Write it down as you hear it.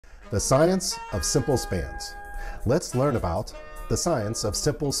The science of simple spans. Let's learn about the science of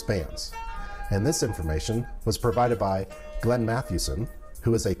simple spans. And this information was provided by Glenn Matthewson,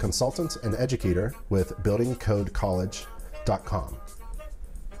 who is a consultant and educator with buildingcodecollege.com.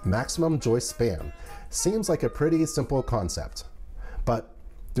 Maximum joist span seems like a pretty simple concept, but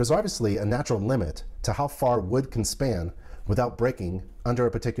there's obviously a natural limit to how far wood can span without breaking under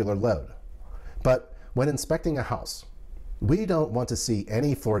a particular load. But when inspecting a house, we don't want to see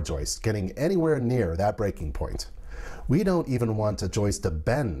any floor joist getting anywhere near that breaking point. We don't even want a joist to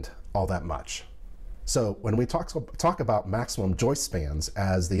bend all that much. So when we talk about maximum joist spans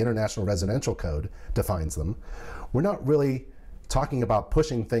as the International Residential Code defines them, we're not really talking about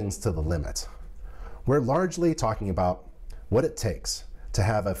pushing things to the limit. We're largely talking about what it takes to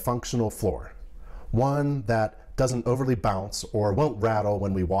have a functional floor, one that doesn't overly bounce or won't rattle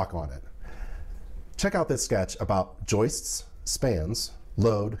when we walk on it. Check out this sketch about joists, spans,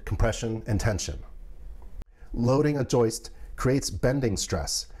 load, compression, and tension. Loading a joist creates bending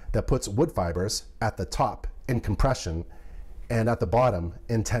stress that puts wood fibers at the top in compression and at the bottom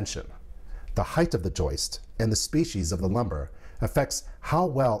in tension. The height of the joist and the species of the lumber affects how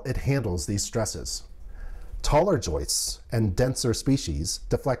well it handles these stresses. Taller joists and denser species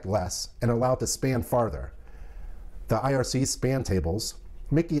deflect less and are allowed to span farther. The IRC span tables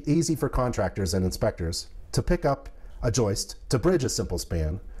make it easy for contractors and inspectors to pick up a joist to bridge a simple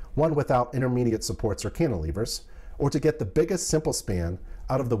span, one without intermediate supports or cantilevers, or to get the biggest simple span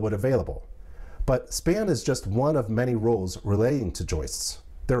out of the wood available. But span is just one of many rules relating to joists.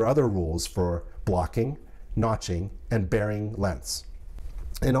 There are other rules for blocking, notching, and bearing lengths.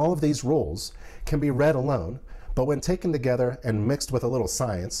 And all of these rules can be read alone, but when taken together and mixed with a little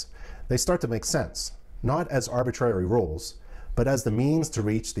science, they start to make sense, not as arbitrary rules, but as the means to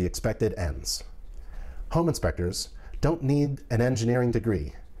reach the expected ends. Home inspectors don't need an engineering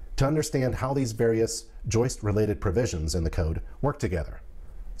degree to understand how these various joist-related provisions in the code work together.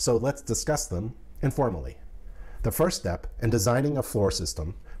 So let's discuss them informally. The first step in designing a floor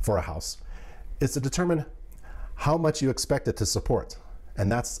system for a house is to determine how much you expect it to support, and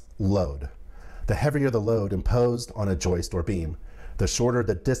that's load. The heavier the load imposed on a joist or beam, the shorter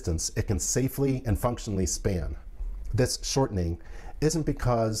the distance it can safely and functionally span. This shortening isn't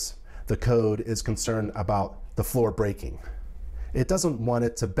because the code is concerned about the floor breaking. It doesn't want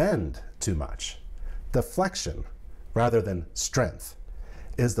it to bend too much. Deflection, rather than strength,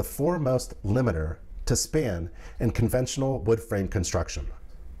 is the foremost limiter to span in conventional wood frame construction.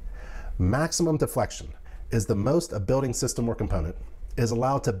 Maximum deflection is the most a building system or component is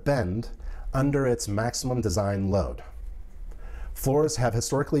allowed to bend under its maximum design load. Floors have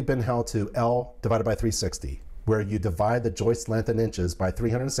historically been held to L divided by 360, where you divide the joist length in inches by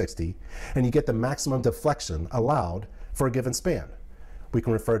 360, and you get the maximum deflection allowed for a given span. We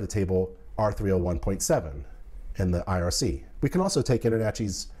can refer to table R301.7 in the IRC. We can also take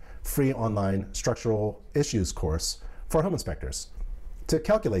InterNACHI's free online structural issues course for home inspectors to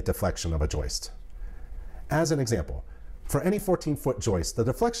calculate deflection of a joist. As an example, for any 14-foot joist, the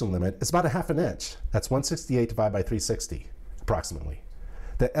deflection limit is about 1/2 inch. That's 168 divided by 360, approximately.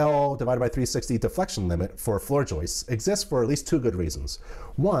 The L divided by 360 deflection limit for floor joists exists for at least two good reasons.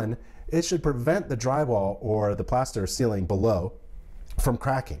 One, it should prevent the drywall or the plaster ceiling below from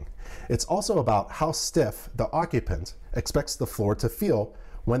cracking. It's also about how stiff the occupant expects the floor to feel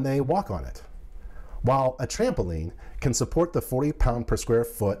when they walk on it. While a trampoline can support the 40 pound per square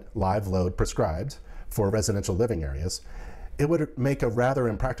foot live load prescribed for residential living areas, it would make a rather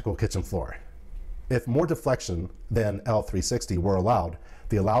impractical kitchen floor. If more deflection than L360 were allowed,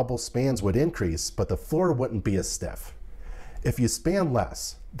 the allowable spans would increase, but the floor wouldn't be as stiff. If you span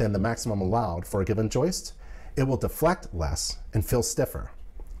less than the maximum allowed for a given joist, it will deflect less and feel stiffer.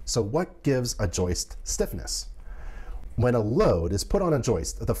 So what gives a joist stiffness? When a load is put on a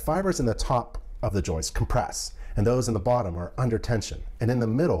joist, the fibers in the top of the joist compress, and those in the bottom are under tension. And in the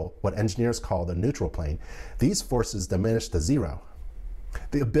middle, what engineers call the neutral plane, these forces diminish to zero.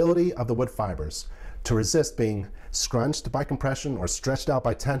 The ability of the wood fibers to resist being scrunched by compression or stretched out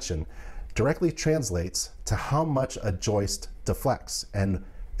by tension directly translates to how much a joist deflects, and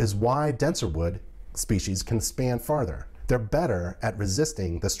is why denser wood species can span farther. They're better at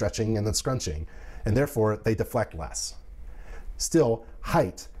resisting the stretching and the scrunching, and therefore they deflect less. Still,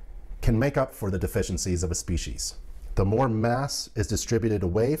 height can make up for the deficiencies of a species. The more mass is distributed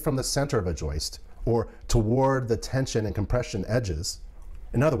away from the center of a joist or toward the tension and compression edges,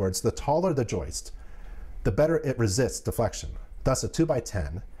 in other words, the taller the joist, the better it resists deflection. Thus, a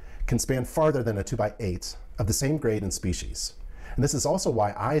 2x10 can span farther than a 2x8 of the same grade and species. And this is also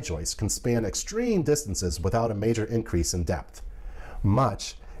why I-joists can span extreme distances without a major increase in depth.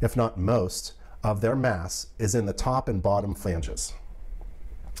 Much if not most, of their mass is in the top and bottom flanges.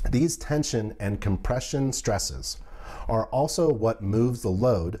 These tension and compression stresses are also what moves the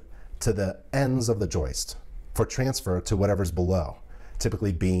load to the ends of the joist for transfer to whatever's below,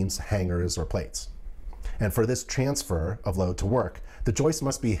 typically beams, hangers, or plates. And for this transfer of load to work, the joist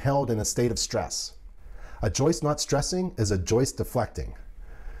must be held in a state of stress. A joist not stressing is a joist deflecting.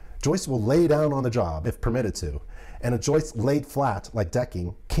 Joists will lay down on the job if permitted to, and a joist laid flat, like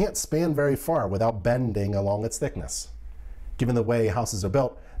decking, can't span very far without bending along its thickness. Given the way houses are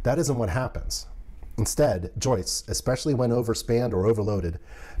built, that isn't what happens. Instead, joists, especially when overspanned or overloaded,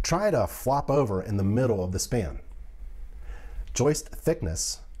 try to flop over in the middle of the span. Joist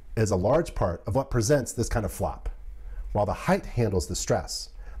thickness is a large part of what presents this kind of flop. While the height handles the stress,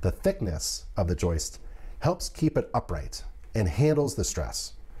 the thickness of the joist helps keep it upright and handles the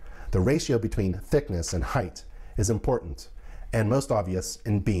stress. The ratio between thickness and height is important and most obvious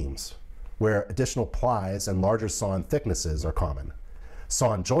in beams, where additional plies and larger sawn thicknesses are common.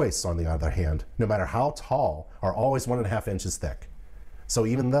 Sawn joists, on the other hand, no matter how tall, are always 1.5 inches thick. So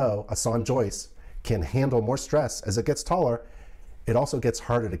even though a sawn joist can handle more stress as it gets taller, it also gets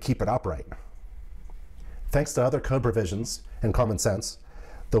harder to keep it upright. Thanks to other code provisions and common sense,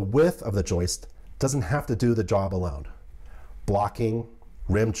 the width of the joist doesn't have to do the job alone. Blocking,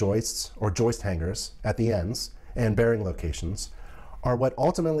 rim joists, or joist hangers at the ends and bearing locations are what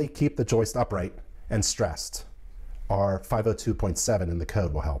ultimately keep the joist upright and stressed. Our 502.7 in the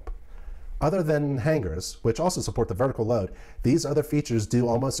code will help. Other than hangers, which also support the vertical load, these other features do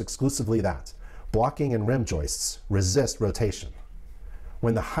almost exclusively that. Blocking and rim joists resist rotation.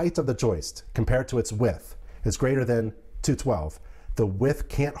 When the height of the joist compared to its width is greater than 212, the width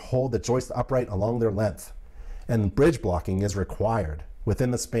can't hold the joist upright along their length, and bridge blocking is required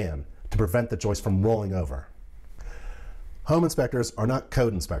within the span to prevent the joist from rolling over. Home inspectors are not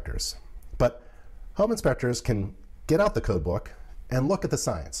code inspectors, but home inspectors can get out the code book and look at the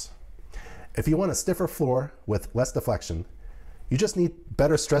science. If you want a stiffer floor with less deflection, you just need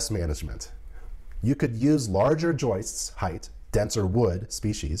better stress management. You could use larger joists height, denser wood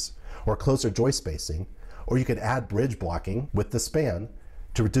species, or closer joist spacing, or you could add bridge blocking with the span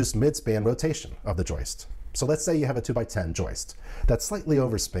to reduce mid-span rotation of the joist. So let's say you have a 2x10 joist that's slightly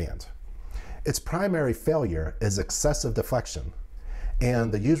overspanned. Its primary failure is excessive deflection,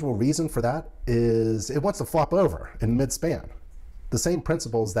 and the usual reason for that is it wants to flop over in mid-span. The same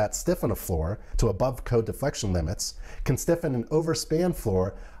principles that stiffen a floor to above code deflection limits can stiffen an overspan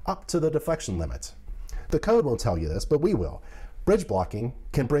floor up to the deflection limit. The code won't tell you this, but we will. Bridge blocking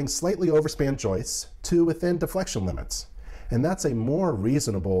can bring slightly overspanned joists to within deflection limits, and that's a more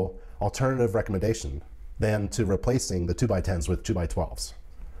reasonable alternative recommendation than to replacing the 2x10s with 2x12s.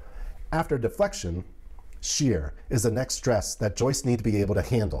 After deflection, shear is the next stress that joists need to be able to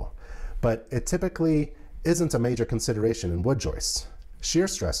handle, but it typically isn't a major consideration in wood joists. Shear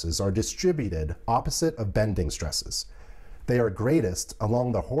stresses are distributed opposite of bending stresses. They are greatest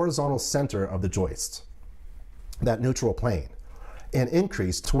along the horizontal center of the joist, that neutral plane, and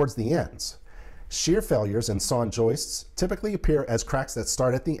increase towards the ends. Shear failures in sawn joists typically appear as cracks that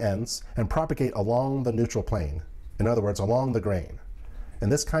start at the ends and propagate along the neutral plane, in other words, along the grain.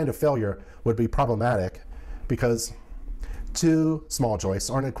 And this kind of failure would be problematic because two small joists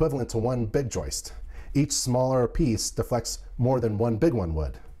aren't equivalent to one big joist. Each smaller piece deflects more than one big one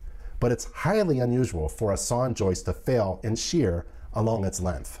would. But it's highly unusual for a sawn joist to fail in shear along its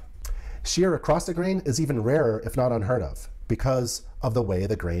length. Shear across the grain is even rarer, if not unheard of, because of the way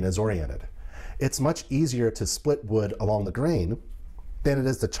the grain is oriented. It's much easier to split wood along the grain than it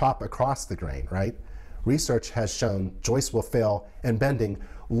is to chop across the grain, right? Research has shown joists will fail in bending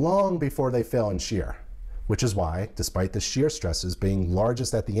long before they fail in shear, which is why, despite the shear stresses being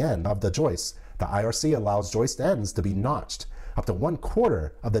largest at the end of the joist, the IRC allows joist ends to be notched up to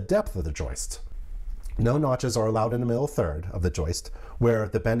 1/4 of the depth of the joist. No notches are allowed in the middle third of the joist, where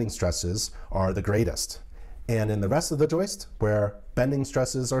the bending stresses are the greatest. And in the rest of the joist, where bending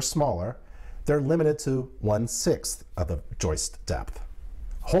stresses are smaller, they're limited to 1/6 of the joist depth.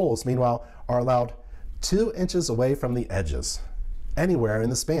 Holes, meanwhile, are allowed 2 inches away from the edges, anywhere in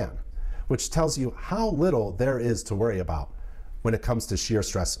the span, which tells you how little there is to worry about when it comes to shear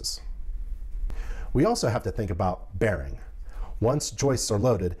stresses. We also have to think about bearing. Once joists are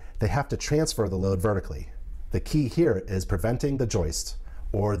loaded, they have to transfer the load vertically. The key here is preventing the joist,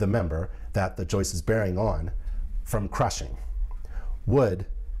 or the member that the joist is bearing on, from crushing. Wood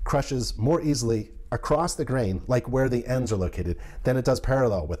crushes more easily across the grain, like where the ends are located, than it does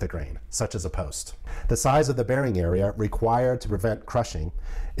parallel with the grain, such as a post. The size of the bearing area required to prevent crushing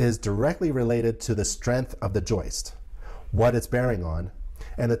is directly related to the strength of the joist, what it's bearing on,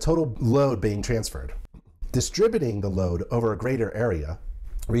 and the total load being transferred. Distributing the load over a greater area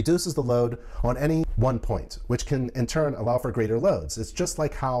reduces the load on any one point, which can in turn allow for greater loads. It's just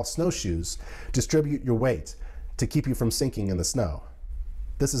like how snowshoes distribute your weight to keep you from sinking in the snow.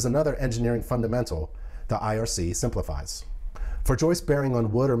 This is another engineering fundamental the IRC simplifies. For joist bearing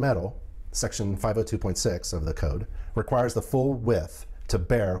on wood or metal, section 502.6 of the code requires the full width to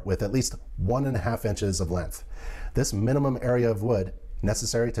bear with at least 1.5 inches of length. This minimum area of wood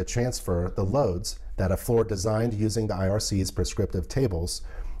necessary to transfer the loads that a floor designed using the IRC's prescriptive tables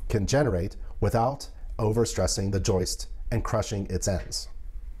can generate without overstressing the joist and crushing its ends.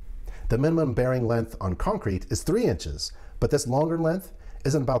 The minimum bearing length on concrete is 3 inches, but this longer length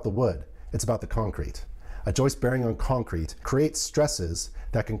isn't about the wood, it's about the concrete. A joist bearing on concrete creates stresses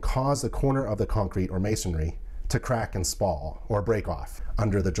that can cause the corner of the concrete or masonry to crack and spall or break off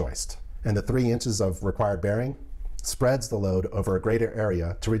under the joist. And the 3 inches of required bearing spreads the load over a greater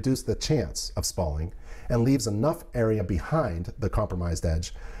area to reduce the chance of spalling and leaves enough area behind the compromised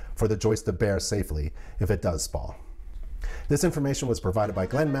edge for the joist to bear safely if it does spall. This information was provided by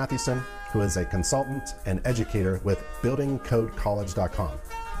Glenn Mathewson, who is a consultant and educator with buildingcodecollege.com.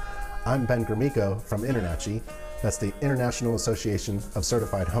 I'm Ben Gromicko from InterNACHI, that's the International Association of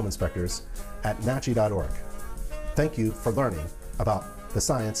Certified Home Inspectors, at nachi.org. Thank you for learning about the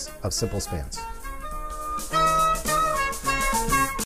science of simple spans.